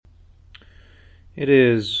It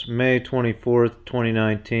is May 24th,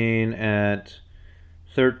 2019 at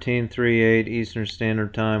 13:38 Eastern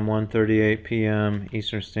Standard Time, 1:38 p.m.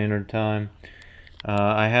 Eastern Standard Time.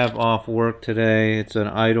 I have off work today. It's an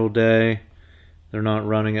idle day. They're not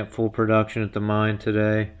running at full production at the mine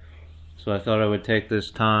today. So I thought I would take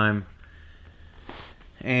this time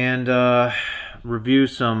and review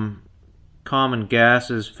some common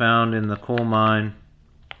gases found in the coal mine.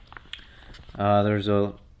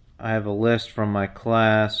 I have a list from my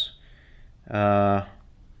class. There's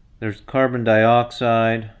carbon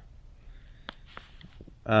dioxide,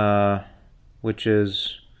 which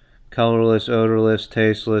is colorless, odorless,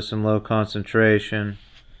 tasteless, and low concentration.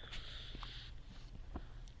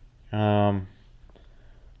 Carbon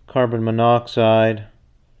monoxide,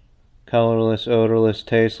 colorless, odorless,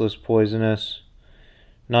 tasteless, poisonous.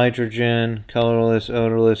 Nitrogen, colorless,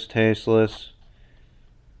 odorless, tasteless.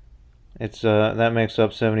 That makes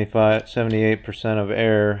up 78% of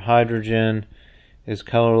air. Hydrogen is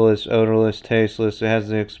colorless, odorless, tasteless. It has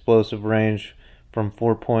the explosive range from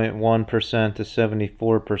 4.1% to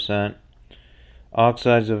 74%.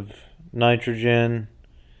 Oxides of nitrogen,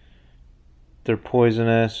 they're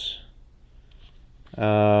poisonous.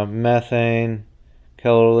 Methane,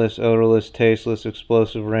 colorless, odorless, tasteless,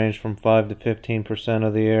 explosive range from 5 to 15%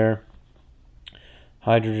 of the air.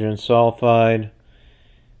 Hydrogen sulfide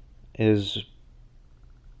is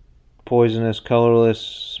poisonous, colorless,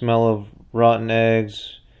 smell of rotten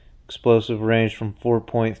eggs, explosive range from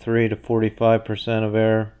 4.3 to 45% of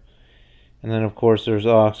air. And then of course there's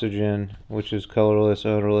oxygen, which is colorless,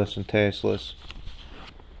 odorless, and tasteless.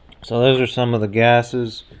 So those are some of the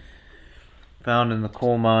gases found in the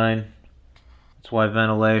coal mine. That's why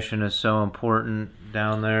ventilation is so important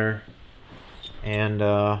down there. And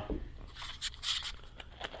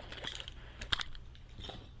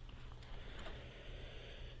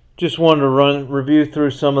just wanted to review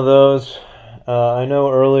through some of those. I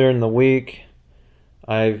know earlier in the week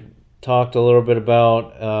I talked a little bit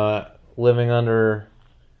about living under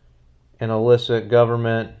an illicit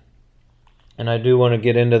government, and I do want to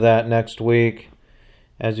get into that next week.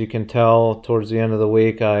 As you can tell, towards the end of the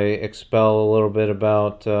week I expel a little bit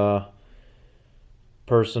about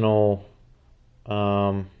personal,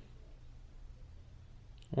 well,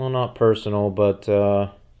 not personal, but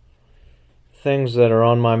things that are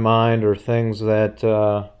on my mind, or things that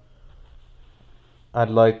I'd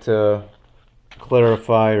like to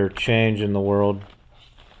clarify or change in the world.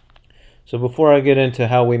 So before I get into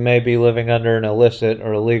how we may be living under an illicit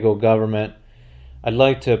or illegal government, I'd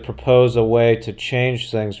like to propose a way to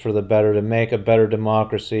change things for the better, to make a better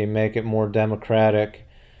democracy, make it more democratic,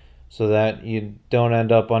 so that you don't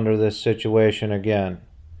end up under this situation again.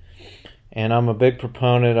 And I'm a big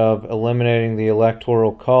proponent of eliminating the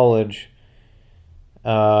Electoral College.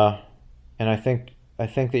 And I think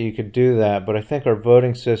that you could do that, but I think our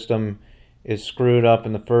voting system is screwed up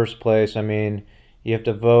in the first place. I mean, you have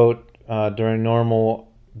to vote during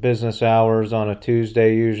normal business hours on a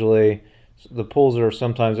Tuesday usually. The polls are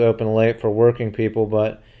sometimes open late for working people,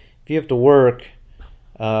 but if you have to work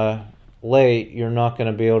late, you're not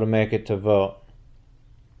going to be able to make it to vote.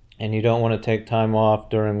 And you don't want to take time off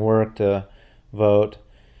during work to vote.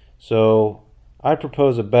 So I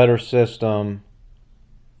propose a better system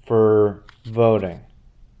for voting.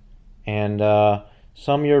 And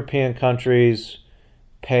some European countries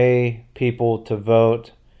pay people to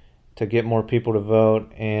vote, to get more people to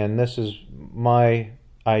vote, and this is my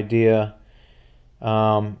idea.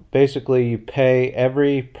 Basically, you pay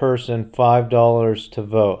every person $5 to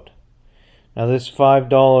vote. Now this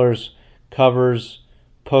 $5 covers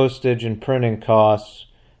postage and printing costs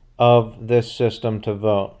of this system to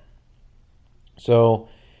vote. So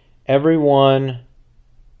everyone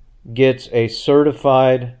gets a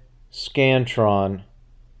certified Scantron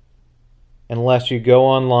unless you go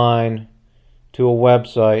online to a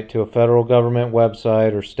website, to a federal government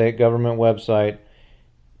website or state government website,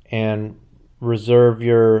 and reserve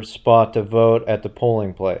your spot to vote at the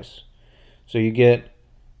polling place. So you get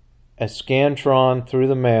a Scantron through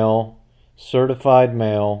the mail, certified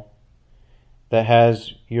mail, that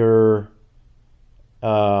has your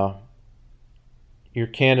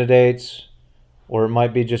candidates, or it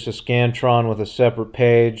might be just a Scantron with a separate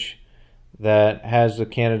page that has the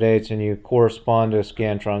candidates, and you correspond to a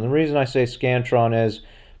Scantron. The reason I say Scantron is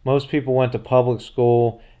most people went to public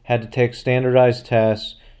school, had to take standardized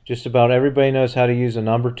tests. Just about everybody knows how to use a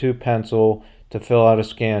number 2 pencil to fill out a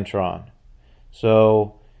Scantron.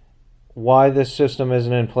 So why this system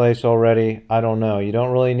isn't in place already, I don't know. You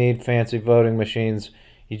don't really need fancy voting machines.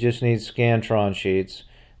 You just need Scantron sheets.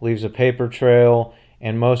 Leaves a paper trail,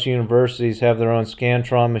 and most universities have their own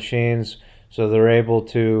Scantron machines, So they're able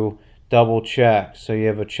to double check. So you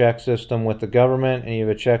have a check system with the government, and you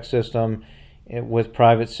have a check system with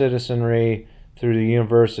private citizenry through the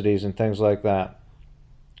universities and things like that.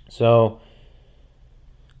 So,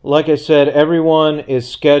 like I said, everyone is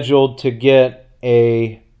scheduled to get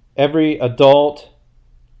every adult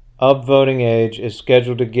of voting age is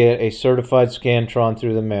scheduled to get a certified Scantron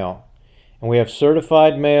through the mail. And we have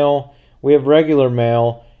certified mail, we have regular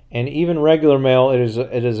mail, and even regular mail, it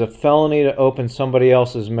is a felony to open somebody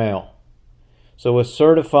else's mail. So with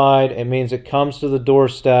certified, it means it comes to the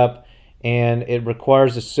doorstep and it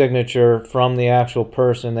requires a signature from the actual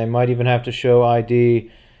person. They might even have to show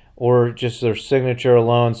ID, or just their signature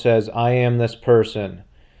alone says, I am this person.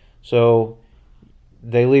 So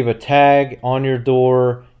they leave a tag on your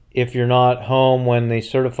door if you're not home when the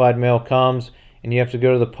certified mail comes, and you have to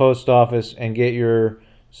go to the post office and get your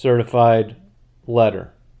certified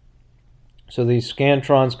letter. So these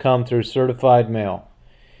Scantrons come through certified mail.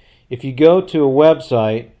 If you go to a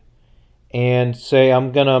website and say,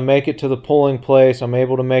 I'm going to make it to the polling place, I'm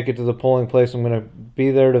able to make it to the polling place, I'm going to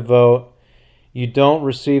be there to vote, you don't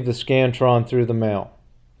receive the Scantron through the mail.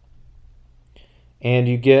 And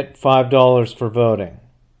you get $5 for voting.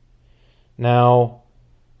 Now,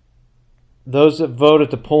 those that vote at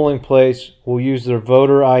the polling place will use their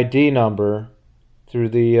voter ID number through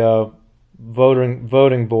the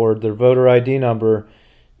voting board, their voter ID number,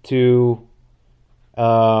 to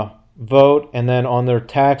vote, and then on their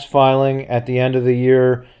tax filing at the end of the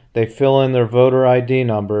year, they fill in their voter ID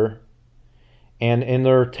number, and in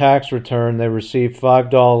their tax return, they receive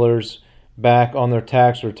 $5 back on their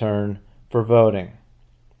tax return for voting.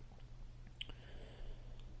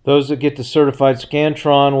 Those that get the certified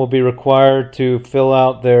Scantron will be required to fill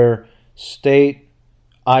out their state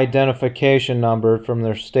identification number from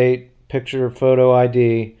their state picture photo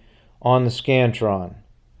ID on the Scantron.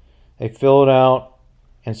 They fill it out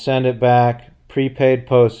and send it back, prepaid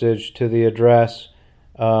postage, to the address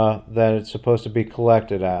that it's supposed to be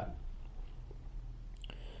collected at.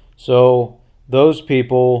 So those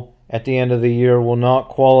people at the end of the year will not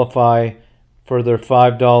qualify for their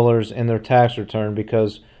 $5 in their tax return,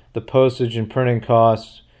 because the postage and printing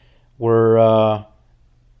costs were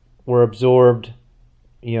absorbed,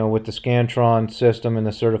 with the Scantron system and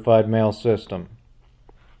the certified mail system.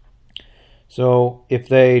 So if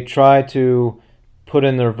they try to put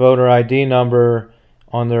in their voter ID number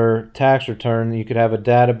on their tax return, you could have a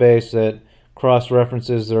database that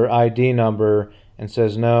cross-references their ID number and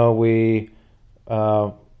says, no, we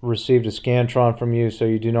received a Scantron from you, so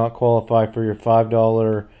you do not qualify for your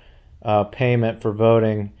 $5 payment for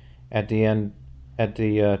voting at the end, at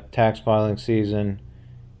the tax filing season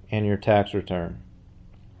and your tax return.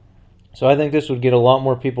 So I think this would get a lot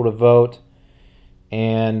more people to vote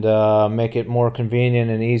and make it more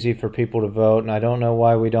convenient and easy for people to vote. And I don't know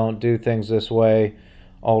why we don't do things this way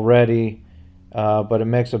already, but it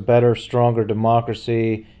makes a better, stronger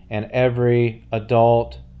democracy, and every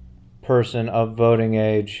adult person of voting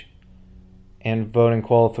age and voting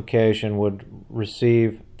qualification would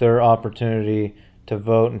receive their opportunity to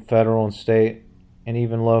vote in federal and state and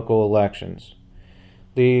even local elections.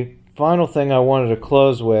 The final thing I wanted to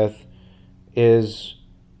close with is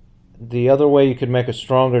the other way you could make a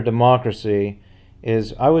stronger democracy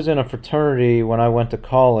is, I was in a fraternity when I went to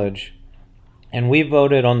college, and we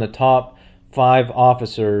voted on the top 5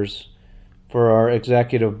 officers for our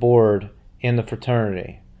executive board in the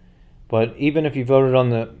fraternity. But even if you voted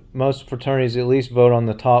on most fraternities at least vote on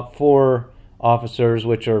the top 4 officers,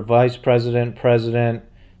 which are vice president, president,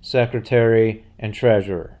 secretary, and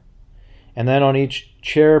treasurer. And then on each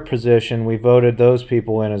chair position, we voted those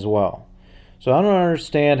people in as well. So I don't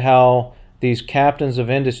understand how these captains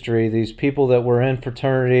of industry, these people that were in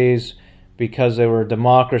fraternities because they were a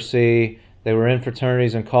democracy, they were in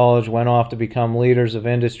fraternities in college, went off to become leaders of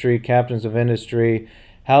industry, captains of industry,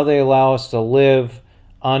 how they allow us to live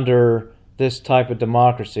under this type of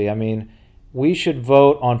democracy. I mean, we should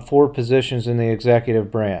vote on 4 positions in the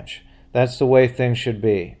executive branch. That's the way things should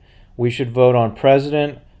be. We should vote on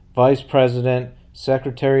president, vice president,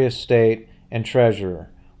 secretary of state, and treasurer.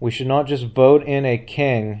 We should not just vote in a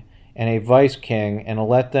king and a vice king and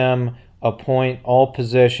let them appoint all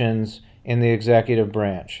positions in the executive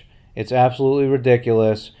branch. It's absolutely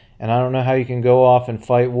ridiculous, and I don't know how you can go off and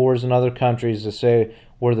fight wars in other countries to say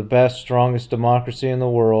we're the best, strongest democracy in the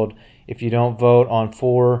world if you don't vote on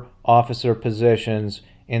 4 officer positions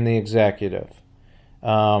in the executive.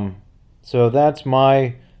 So that's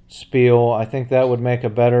my spiel. I think that would make a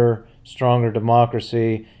better, stronger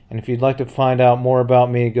democracy. And if you'd like to find out more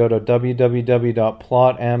about me, go to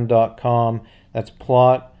www.plotm.com. That's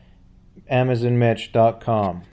plot, M as in Mitch.com.